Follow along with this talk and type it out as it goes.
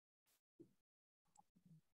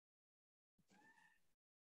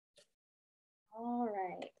All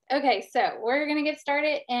right. Okay, so we're going to get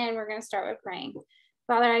started and we're going to start with praying.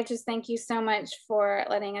 Father, I just thank you so much for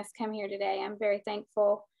letting us come here today. I'm very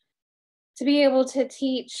thankful to be able to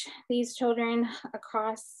teach these children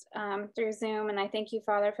across through Zoom. And I thank you,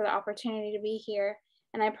 Father, for the opportunity to be here.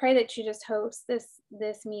 And I pray that you just host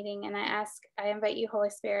this meeting. And I invite you, Holy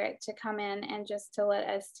Spirit, to come in and just to let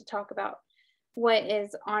us to talk about what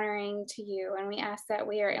is honoring to you. And we ask that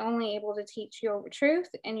we are only able to teach your truth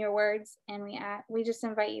and your words. And we just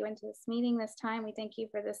invite you into this meeting this time. We thank you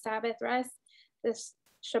for the Sabbath rest, this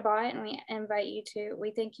Shabbat, and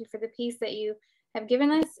we thank you for the peace that you have given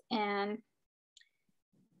us, and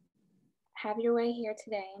have your way here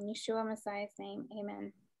today. In Yeshua Messiah's name,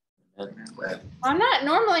 amen. I'm not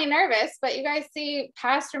normally nervous, but you guys see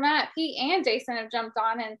Pastor Matt, Pete, and Jason have jumped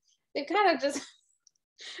on, and they've kind of just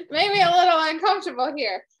made me a little uncomfortable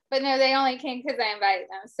here. But no, they only came because I invited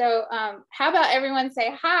them. So how about everyone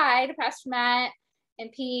say hi to Pastor Matt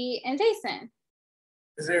and Pete and Jason?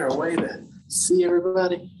 Is there a way to see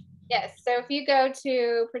everybody? Yes. So if you go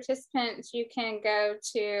to participants, you can go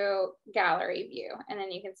to gallery view, and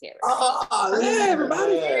then you can see everybody. Oh, hey,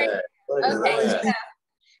 everybody. Okay.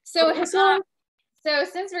 So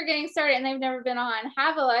since we're getting started and they've never been on,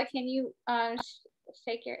 Havilah, can you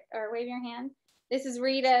shake your or wave your hand? This is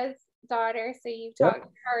Rita's daughter. So you've talked to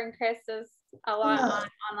her and Chris a lot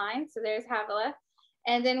online. So there's Havilah.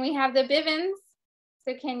 And then we have the Bivens.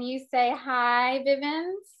 So can you say hi,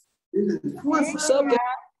 Bivens? What's up?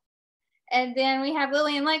 And then we have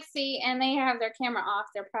Lily and Lexi, and they have their camera off.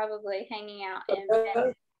 They're probably hanging out in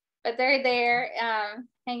bed, but they're there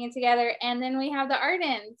hanging together. And then we have the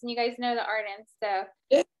Ardens, and you guys know the Ardens. So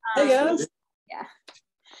hey guys. Yeah.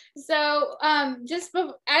 So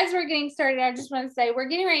as we're getting started, I just want to say we're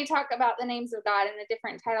getting ready to talk about the names of God and the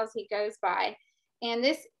different titles he goes by. And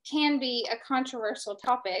this can be a controversial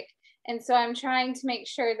topic. And so I'm trying to make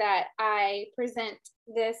sure that I present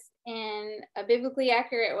this in a biblically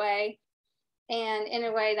accurate way and in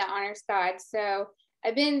a way that honors God. So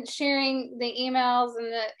I've been sharing the emails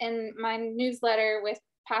and my newsletter with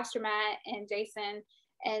Pastor Matt and Jason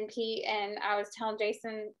and Pete. And I was telling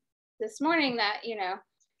Jason this morning that, I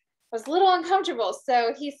was a little uncomfortable.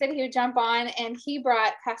 So he said he would jump on, and he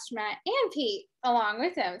brought Pastor Matt and Pete along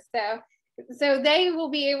with him. So they will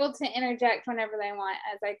be able to interject whenever they want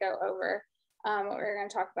as I go over what we're going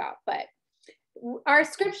to talk about. But our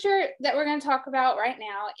scripture that we're going to talk about right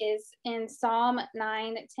now is in Psalm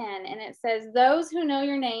 9:10, and it says, "Those who know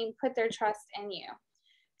your name put their trust in you."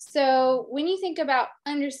 So when you think about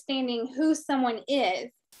understanding who someone is,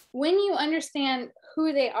 when you understand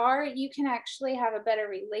who they are, you can actually have a better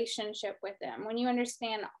relationship with them when you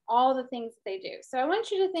understand all the things that they do. So I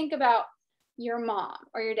want you to think about your mom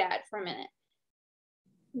or your dad for a minute.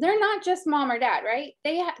 They're not just mom or dad, right?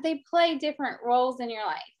 They play different roles in your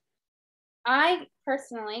life. I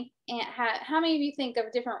personally, how many of you think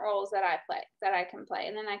of different roles that I can play,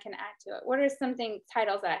 and then I can add to it? What are some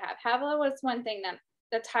titles that I have? Havilah, what's one thing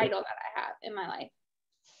the title that I have in my life?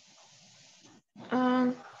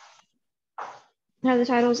 I have the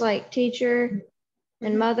titles like teacher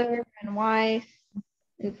and mother and wife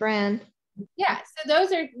and friend. Yeah, so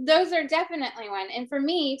those are definitely one. And for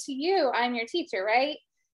me, to you, I'm your teacher, right?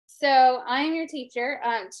 So I'm your teacher.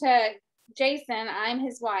 To Jason, I'm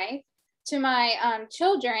his wife. To my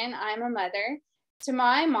children, I'm a mother. To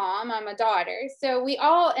my mom, I'm a daughter. So we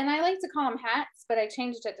all, and I like to call them hats, but I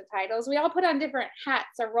changed it to titles. We all put on different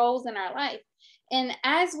hats or roles in our life. And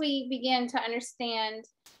as we begin to understand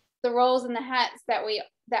the roles and the hats that we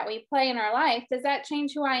play in our life, does that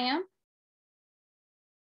change who I am?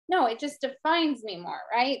 No, it just defines me more,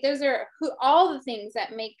 right? Those are all the things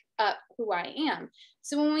that make up who I am.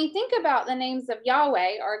 So when we think about the names of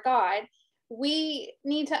Yahweh or God, we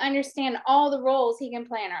need to understand all the roles he can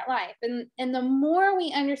play in our life. And the more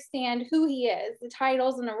we understand who he is, the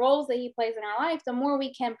titles and the roles that he plays in our life, the more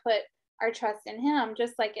we can put our trust in him,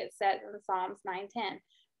 just like it says in Psalms 9:10.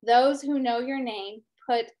 Those who know your name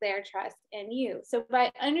put their trust in you. So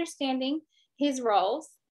by understanding his roles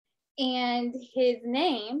and his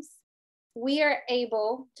names, we are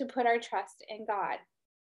able to put our trust in God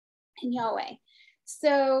and Yahweh.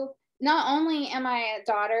 So not only am I a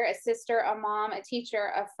daughter, a sister, a mom, a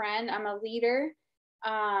teacher, a friend, I'm a leader.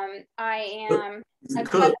 I am a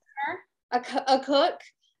customer, a cook.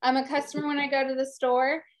 I'm a customer when I go to the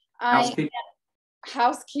store. I am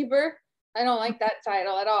housekeeper. I don't like that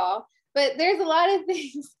title at all. But there's a lot of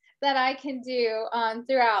things that I can do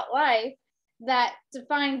throughout life that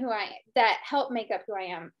define who I am, that help make up who I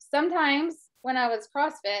am. Sometimes when I was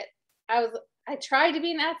CrossFit, I tried to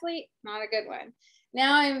be an athlete, not a good one.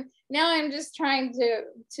 Now I'm just trying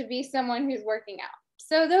to be someone who's working out.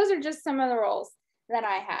 So those are just some of the roles that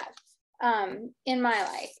I have in my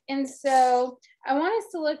life. And so I want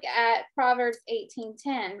us to look at Proverbs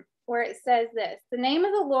 18:10, where it says this: the name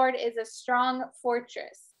of the Lord is a strong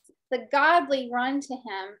fortress. The godly run to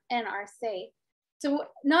him and are safe. So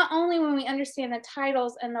not only when we understand the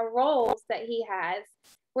titles and the roles that he has,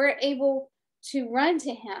 we're able to run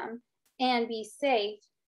to him and be safe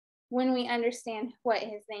when we understand what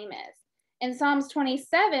his name is. In Psalms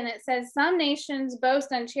 27, it says, some nations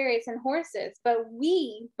boast on chariots and horses, but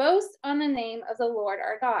we boast on the name of the Lord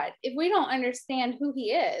our God. If we don't understand who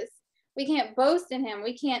he is, we can't boast in him.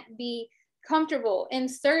 We can't be comfortable in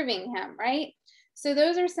serving him, right? So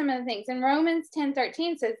those are some of the things. And Romans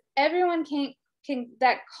 10:13 says, everyone can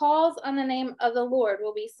that calls on the name of the Lord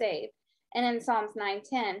will be saved. And in Psalms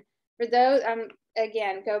 9:10, for those,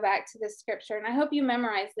 again, go back to this scripture, and I hope you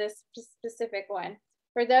memorize this specific one.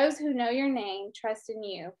 For those who know your name, trust in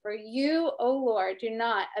you. For you, O Lord, do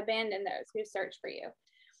not abandon those who search for you.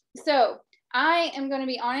 So I am going to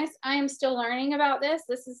be honest, I am still learning about this.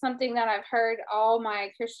 This is something that I've heard all my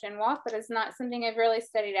Christian walk, but it's not something I've really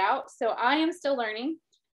studied out. So I am still learning.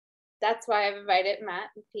 That's why I've invited Matt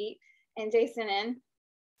and Pete and Jason in.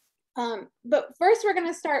 But first we're going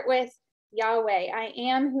to start with Yahweh. I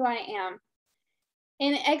am who I am.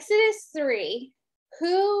 In Exodus 3,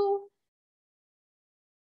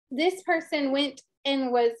 this person went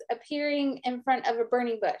and was appearing in front of a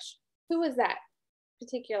burning bush. Who was that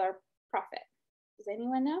particular prophet? Does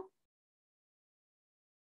anyone know?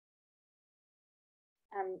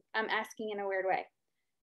 I'm asking in a weird way.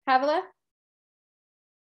 Havilah?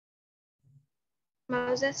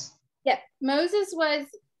 Moses. Yeah, Moses was,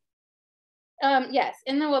 yes,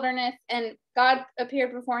 in the wilderness, and God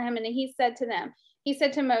appeared before him, and he said to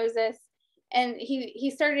Moses, and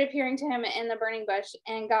he started appearing to him in the burning bush,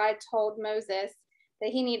 and God told Moses that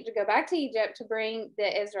he needed to go back to Egypt to bring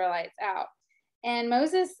the Israelites out. And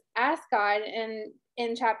Moses asked God in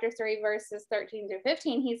chapter 3, verses 13 through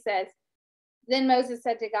 15, he says, then Moses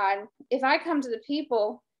said to God, if I come to the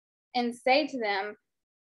people and say to them,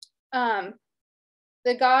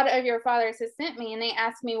 the God of your fathers has sent me, and they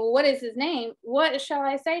ask me, well, what is his name? What shall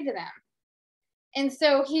I say to them? And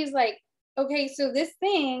so he's like, okay, so this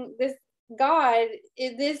God,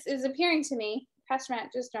 this is appearing to me. Pastor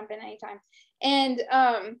Matt, just jump in anytime. And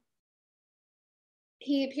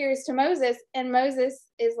he appears to Moses, and Moses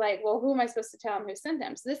is like, well, who am I supposed to tell him who sent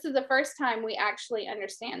him? So this is the first time we actually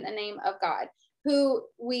understand the name of God, who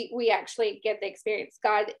we actually get the experience.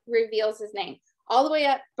 God reveals his name. All the way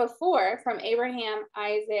up before, from Abraham,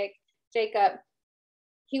 Isaac, Jacob,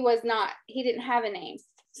 he didn't have a name.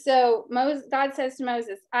 So God says to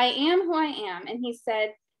Moses, I am who I am. And he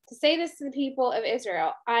said, to say this to the people of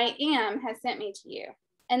Israel, I am has sent me to you.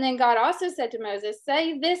 And then God also said to Moses,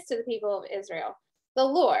 say this to the people of Israel, the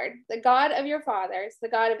Lord, the God of your fathers, the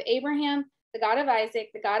God of Abraham, the God of Isaac,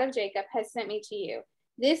 the God of Jacob has sent me to you.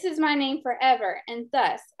 This is my name forever, and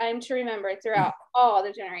thus I am to remember throughout all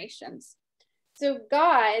the generations. So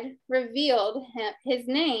God revealed his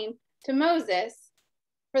name to Moses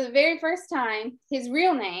for the very first time, his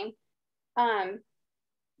real name,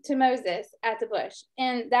 to Moses at the bush.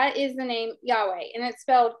 And that is the name Yahweh. And it's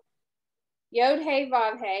spelled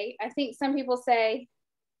Yod-Heh-Vav-Heh. I think some people say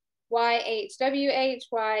YHWH,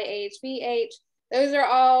 YHVH. Those are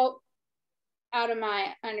all out of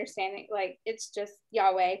my understanding. Like, it's just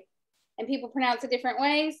Yahweh. And people pronounce it different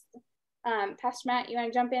ways. Pastor Matt, you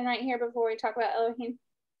want to jump in right here before we talk about Elohim?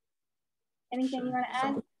 Anything you want to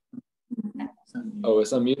add? Oh,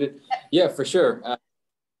 it's unmuted? Yeah, for sure.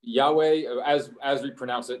 Yahweh, as we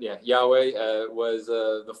pronounce it, yeah, Yahweh was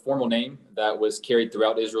the formal name that was carried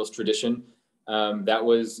throughout Israel's tradition. That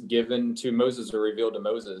was given to Moses or revealed to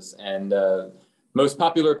Moses. And most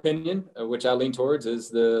popular opinion, which I lean towards,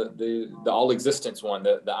 is the all-existence one,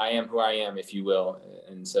 the I am who I am, if you will.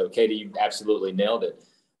 And so, Katie, you absolutely nailed it.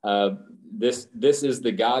 This is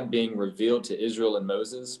the God being revealed to Israel and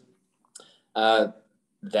Moses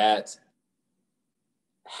that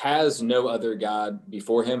has no other God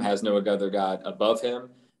before him, has no other God above him,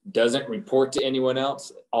 doesn't report to anyone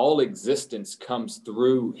else. All existence comes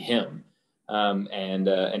through him,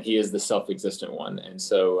 and he is the self-existent one. And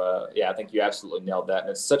so, I think you absolutely nailed that.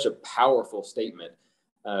 And it's such a powerful statement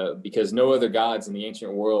because no other gods in the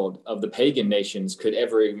ancient world of the pagan nations could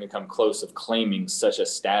ever even come close of claiming such a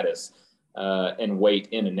status and weight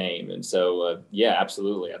in a name. And so,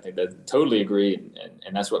 absolutely. I think that totally agree.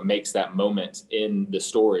 And that's what makes that moment in the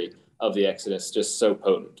story of the Exodus just so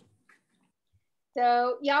potent.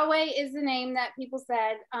 So Yahweh is the name that people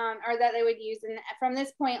said, or that they would use. And from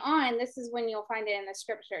this point on, this is when you'll find it in the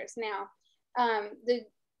scriptures. Now,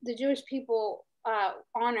 the Jewish people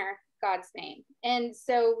honor God's name. And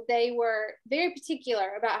so they were very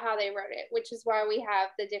particular about how they wrote it, which is why we have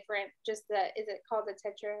the different, is it called the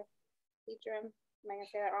tetragrammaton? Am I going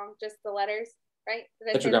to say that wrong? Just the letters, right?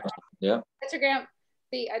 Tetragram. Yeah. Tetragram.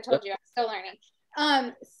 See, I told you, I'm still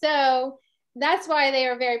learning. So that's why they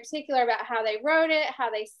are very particular about how they wrote it, how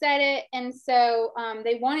they said it. And so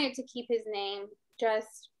they wanted to keep his name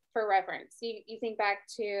just for reverence. You think back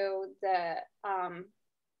to the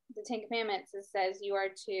Ten Commandments. It says you are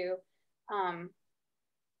to,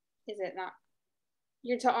 is it not?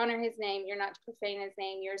 You're to honor his name. You're not to profane his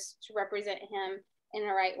name. You're to represent him in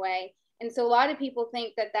the right way. And so a lot of people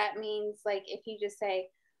think that that means, like, if you just say,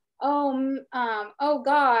 oh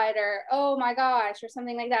God, or oh my gosh, or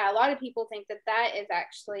something like that. A lot of people think that that is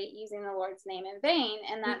actually using the Lord's name in vain,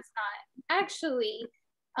 and that's not actually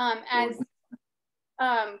as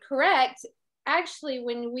correct. Actually,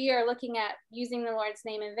 when we are looking at using the Lord's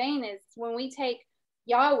name in vain, is when we take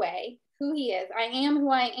Yahweh, who he is, I am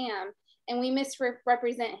who I am, and we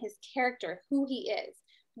misrepresent his character, who he is.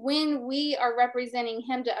 When we are representing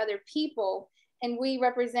him to other people, and we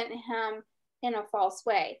represent him in a false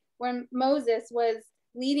way. When Moses was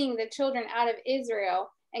leading the children out of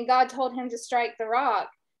Israel and God told him to strike the rock,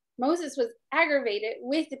 Moses was aggravated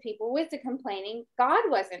with the people, with the complaining. God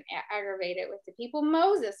wasn't aggravated with the people,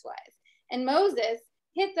 Moses was. And Moses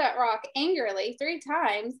hit that rock angrily 3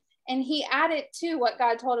 times, and he added to what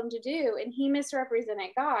God told him to do, and he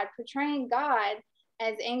misrepresented God, portraying God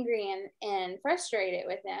as angry and frustrated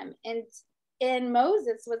with him. And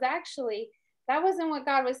Moses was actually, that wasn't what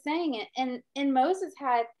God was saying. And Moses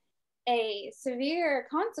had a severe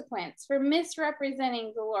consequence for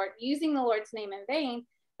misrepresenting the Lord, using the Lord's name in vain.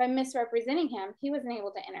 By misrepresenting him, he wasn't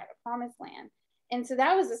able to enter the promised land. And so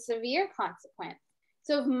that was a severe consequence.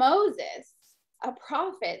 So if Moses, a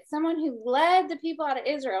prophet, someone who led the people out of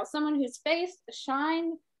Israel, someone whose face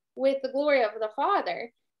shined with the glory of the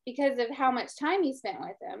Father because of how much time he spent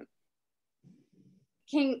with him,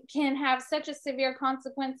 can have such a severe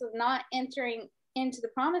consequence of not entering into the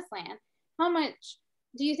promised land, how much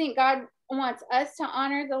do you think God wants us to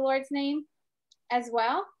honor the Lord's name as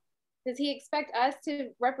well? Does he expect us to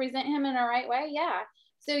represent him in a right way? Yeah.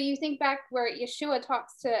 So you think back where Yeshua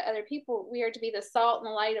talks to other people, we are to be the salt and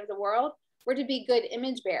the light of the world. We're to be good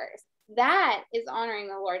image bearers. That is honoring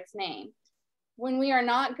the Lord's name. When we are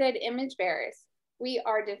not good image bearers, we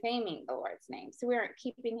are defaming the Lord's name. So we aren't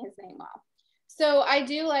keeping his name well. So I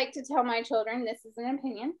do like to tell my children, this is an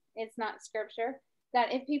opinion, it's not scripture,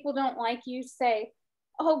 that if people don't like you, say,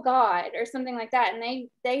 oh God, or something like that, and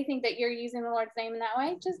they think that you're using the Lord's name in that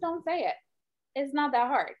way, just don't say it. It's not that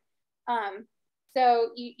hard.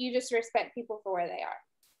 So you just respect people for where they are.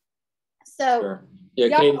 So sure.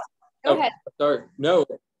 Yeah, Katie, go ahead. Sorry. No,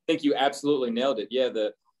 I think you absolutely nailed it. Yeah,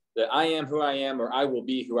 the I am who I am, or I will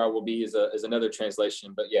be who I will be is another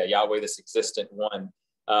translation. But yeah, Yahweh, this existent one.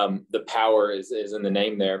 The power is in the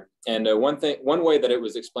name there. And one way that it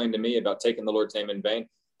was explained to me about taking the Lord's name in vain.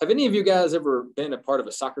 Have any of you guys ever been a part of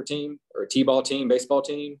a soccer team or a t-ball team, baseball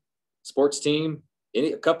team, sports team?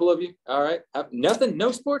 A couple of you? All right. Nothing?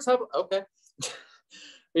 No sports? Okay.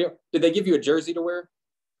 Did they give you a jersey to wear?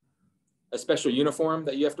 A special uniform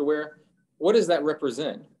that you have to wear? What does that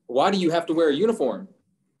represent? Why do you have to wear a uniform?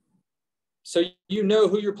 So you know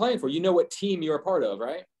who you're playing for. You know what team you're a part of,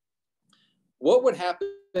 right? What would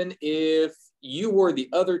happen if you wore the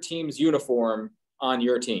other team's uniform on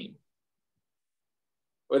your team?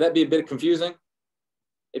 Would that be a bit confusing?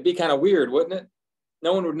 It'd be kind of weird, wouldn't it?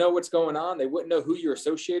 No one would know what's going on. They wouldn't know who you're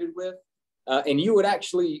associated with. And you would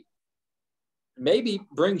actually maybe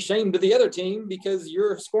bring shame to the other team because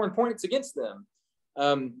you're scoring points against them.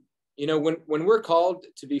 When we're called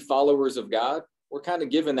to be followers of God, we're kind of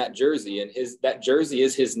given that jersey, and that jersey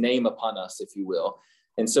is his name upon us, if you will.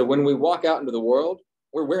 And so when we walk out into the world,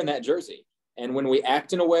 we're wearing that jersey. And when we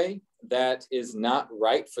act in a way that is not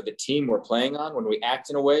right for the team we're playing on, when we act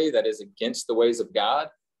in a way that is against the ways of God,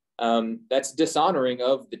 that's dishonoring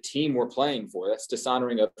of the team we're playing for. That's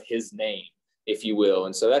dishonoring of his name, if you will.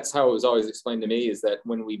 And so that's how it was always explained to me, is that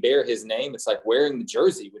when we bear his name, it's like wearing the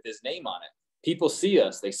jersey with his name on it. People see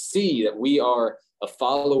us. They see that we are a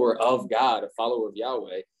follower of God, a follower of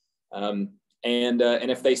Yahweh. And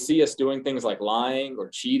if they see us doing things like lying or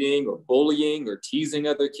cheating or bullying or teasing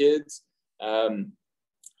other kids,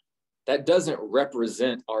 that doesn't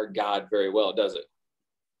represent our God very well, does it?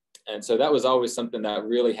 And so that was always something that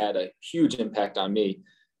really had a huge impact on me.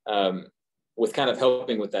 with kind of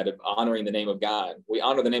helping with that, of honoring the name of God. We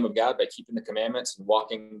honor the name of God by keeping the commandments and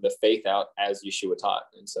walking the faith out as Yeshua taught.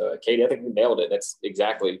 And so, Katie, I think you nailed it. That's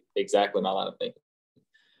exactly my line of thinking.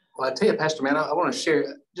 Well, I tell you, Pastor, man, I want to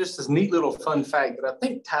share just this neat little fun fact that I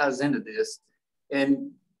think ties into this.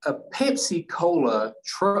 And a Pepsi Cola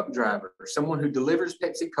truck driver, someone who delivers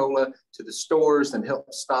Pepsi Cola to the stores and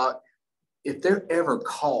helps stock, if they're ever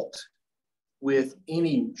caught with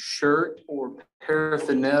any shirt or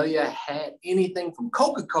paraphernalia, hat, anything from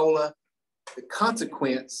Coca-Cola, the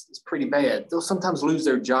consequence is pretty bad. They'll sometimes lose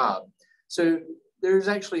their job. So there's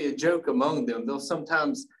actually a joke among them. They'll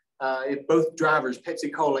sometimes, if both drivers,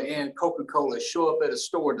 Pepsi Cola and Coca-Cola, show up at a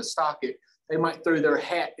store to stock it, they might throw their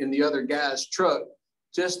hat in the other guy's truck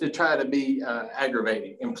just to try to be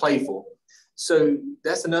aggravating and playful. So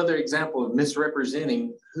that's another example of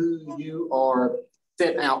misrepresenting who you are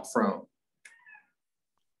sent out from.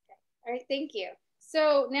 All right, thank you.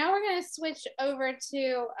 So now we're going to switch over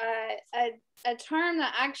to a term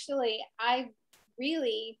that actually I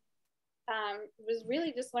really was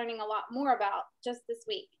really just learning a lot more about just this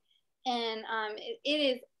week. And it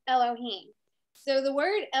is Elohim. So the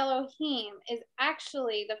word Elohim is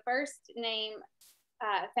actually the first name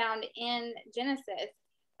found in Genesis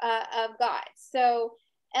of God. So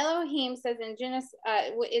Elohim says in Genesis,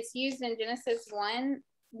 it's used in Genesis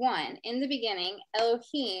 1:1. In the beginning,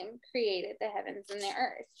 Elohim created the heavens and the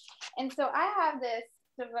earth. And so I have this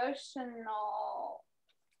devotional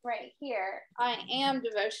right here. I am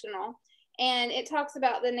devotional. And it talks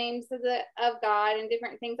about the names of God and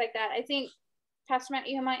different things like that. I think, Pastor Matt,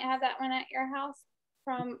 you might have that one at your house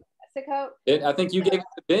from Sukkot. I think you gave it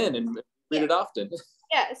to Ben and read it often.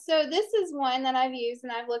 Yeah, so this is one that I've used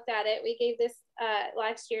and I've looked at it. We gave this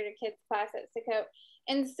last year to kids class at Sukkot.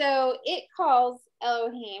 And so it calls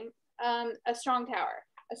Elohim a strong tower,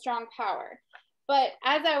 a strong power. But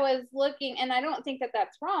as I was looking, and I don't think that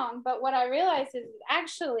that's wrong, but what I realized is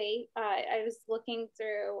actually, I was looking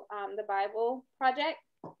through the Bible Project.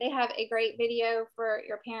 They have a great video for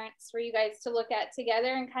your parents for you guys to look at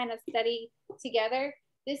together and kind of study together.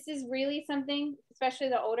 This is really something, especially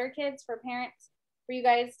the older kids, for parents, for you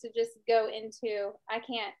guys to just go into. I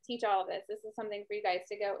can't teach all of this. This is something for you guys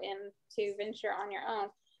to go into venture on your own.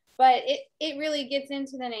 But it really gets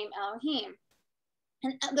into the name Elohim.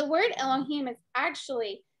 And the word Elohim is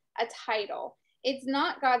actually a title. It's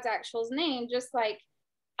not God's actual name, just like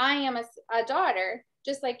I am a daughter,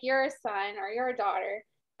 just like you're a son or you're a daughter,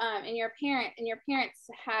 and your parents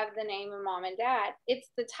have the name of mom and dad. It's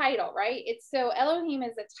the title, right? So Elohim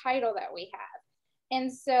is a title that we have.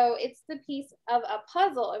 And so it's the piece of a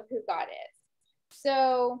puzzle of who God is.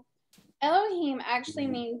 So Elohim actually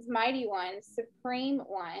means mighty one, supreme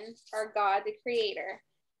one, or God the creator.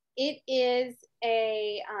 It is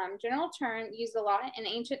a general term used a lot in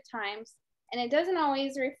ancient times, and it doesn't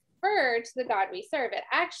always refer to the God we serve. It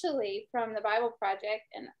actually, from the Bible Project,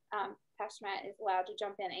 and Pastor Matt is allowed to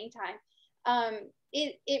jump in anytime,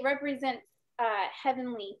 it represents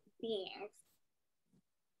heavenly beings,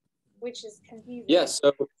 which is confusing. Yes,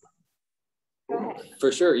 so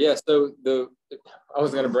for sure. Yeah, so I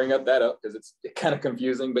was going to bring that up because it's kind of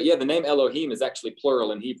confusing, but yeah, the name Elohim is actually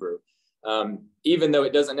plural in Hebrew. Even though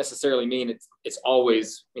it doesn't necessarily mean it's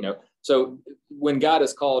always, so when God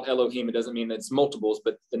is called Elohim, it doesn't mean that it's multiples,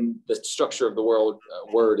 but the structure of the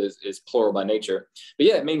word is plural by nature. But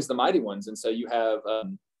yeah, it means the mighty ones. And so you have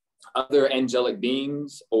other angelic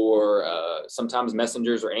beings, or sometimes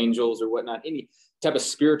messengers or angels or whatnot. Any type of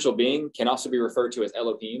spiritual being can also be referred to as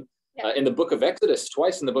Elohim. Yeah. In the book of Exodus,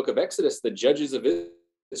 twice in the book of Exodus, the judges of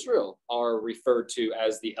Israel are referred to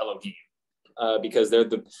as the Elohim. Because they're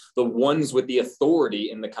the ones with the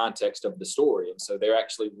authority in the context of the story. And so they're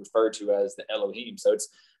actually referred to as the Elohim. So it's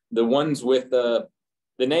the ones with the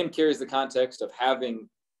name carries the context of having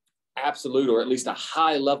absolute, or at least a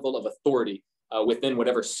high level of authority within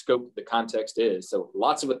whatever scope the context is. So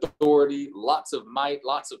lots of authority, lots of might,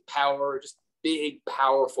 lots of power, just big,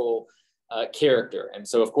 powerful character. And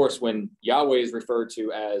so, of course, when Yahweh is referred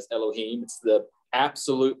to as Elohim, it's the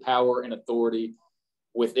absolute power and authority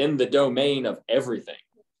within the domain of everything.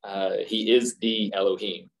 He is the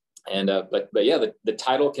Elohim. And but yeah, the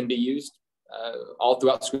title can be used all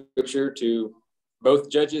throughout Scripture to both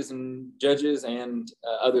judges and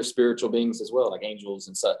other spiritual beings as well, like angels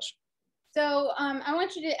and such. So I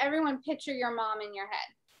want you to everyone picture your mom in your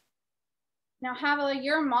head. Now, Havilah,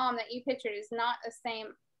 your mom that you pictured is not the same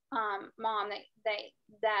mom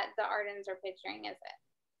that the Ardens are picturing, is it?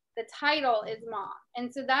 The title is mom.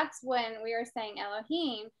 And so that's when we are saying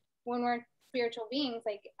Elohim, when we're spiritual beings,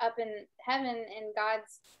 like up in heaven in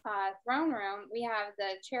God's throne room, we have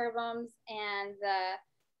the cherubims and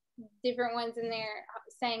different ones in there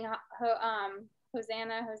saying Hosanna,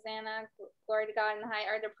 Hosanna, glory to God in the high,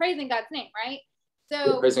 or they're praising God's name, right?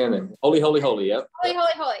 So praising His name. Holy, holy, holy. Yep. Holy,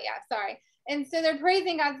 holy, holy. Yeah, sorry. And so they're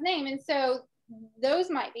praising God's name, and so those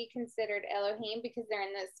might be considered Elohim because they're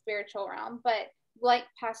in the spiritual realm. But like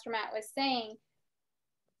Pastor Matt was saying,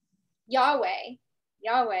 Yahweh,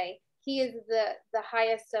 He is the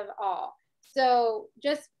highest of all. So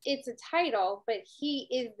just, it's a title, but He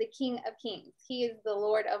is the King of Kings. He is the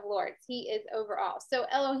Lord of Lords. He is over all. So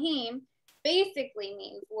Elohim basically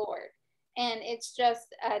means Lord, and it's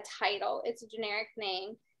just a title. It's a generic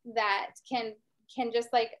name that can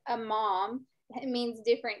just like a mom, it means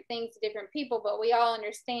different things to different people, but we all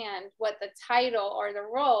understand what the title or the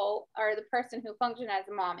role or the person who functions as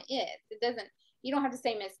a mom is. It doesn't, you don't have to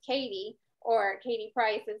say Miss Katie or Katie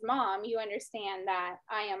Price's mom. You understand that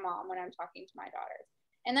I am mom when I'm talking to my daughters.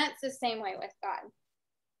 And that's the same way with God.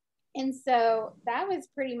 And so that was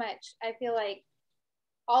pretty much, I feel like,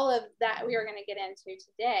 all of that we are going to get into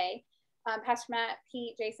today. Pastor Matt,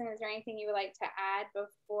 Pete, Jason, is there anything you would like to add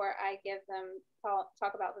before I give them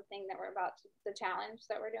talk about the thing that we're about to, the challenge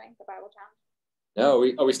that we're doing, the Bible challenge? No,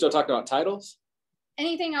 are we still talking about titles?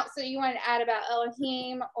 Anything else that you want to add about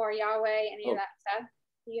Elohim or Yahweh, any of that stuff?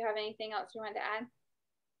 Do you have anything else you want to add?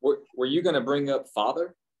 Were you going to bring up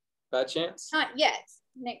Father by chance? Not yet.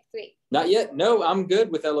 Next week. Not yet. No, I'm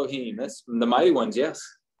good with Elohim. That's the mighty ones. Yes.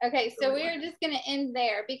 Okay, so we are just going to end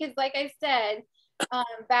there because, like I said,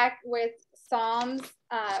 back with Psalms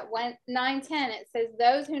 9:10, it says,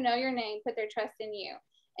 "Those who know your name put their trust in you."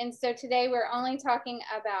 And so today we're only talking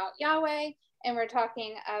about Yahweh, and we're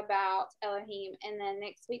talking about Elohim. And then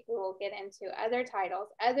next week we will get into other titles,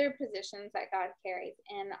 other positions that God carries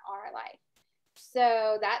in our life.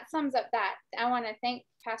 So that sums up that. I want to thank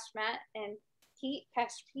Pastor Matt and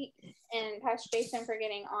Pastor Pete and Pastor Jason for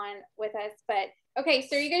getting on with us. But okay,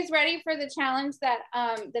 so are you guys ready for the challenge that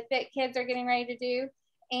the Fit Kids are getting ready to do?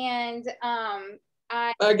 And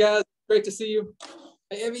Bye guys, great to see you.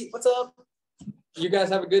 Hey Evie, what's up? You guys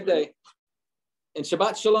have a good day. And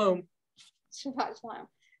Shabbat Shalom. Shabbat Shalom.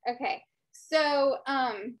 Okay, so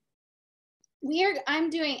I'm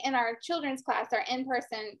doing in our children's class, our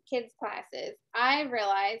in-person kids classes, I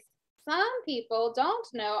realized some people don't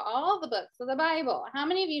know all the books of the Bible. How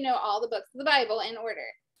many of you know all the books of the Bible in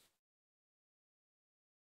order?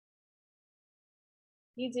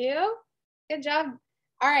 You do? Good job.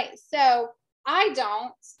 All right, so I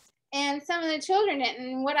don't, and some of the children didn't.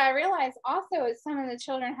 And what I realized also is some of the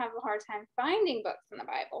children have a hard time finding books in the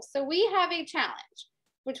Bible. So we have a challenge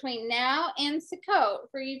between now and Sukkot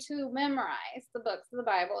for you to memorize the books of the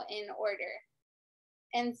Bible in order.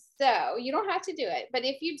 And so you don't have to do it, but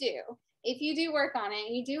if you do work on it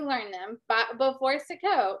and you do learn them before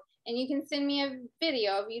Sukkot, and you can send me a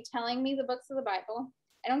video of you telling me the books of the Bible.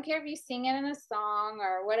 I don't care if you sing it in a song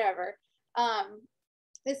or whatever.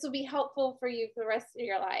 This will be helpful for you for the rest of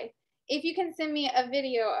your life. If you can send me a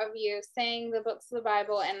video of you saying the books of the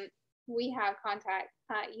Bible and we have contact,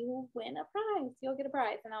 you will win a prize. You'll get a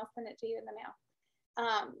prize and I'll send it to you in the mail.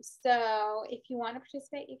 So if you want to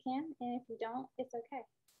participate, you can. And if you don't, it's okay.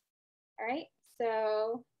 All right.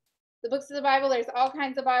 So the books of the Bible, there's all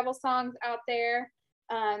kinds of Bible songs out there.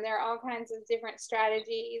 There are all kinds of different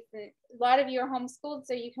strategies. And a lot of you are homeschooled,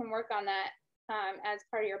 so you can work on that as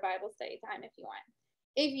part of your Bible study time if you want,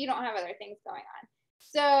 if you don't have other things going on.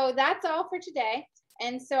 So that's all for today.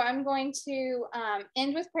 And so I'm going to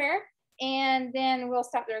end with prayer, and then we'll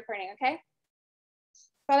stop the recording, okay?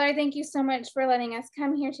 Father, I thank you so much for letting us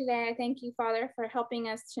come here today. I thank you, Father, for helping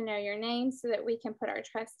us to know your name so that we can put our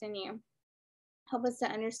trust in you. Help us to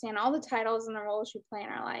understand all the titles and the roles you play in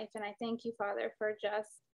our life. And I thank you, Father, for just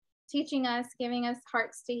teaching us, giving us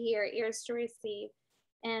hearts to hear, ears to receive.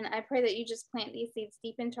 And I pray that you just plant these seeds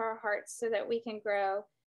deep into our hearts so that we can grow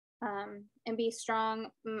and be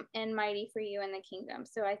strong and mighty for you in the kingdom.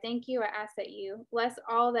 So I thank you. I ask that you bless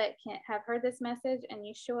all that have heard this message. In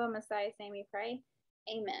Yeshua Messiah's name we pray.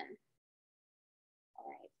 Amen. All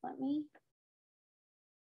right, let me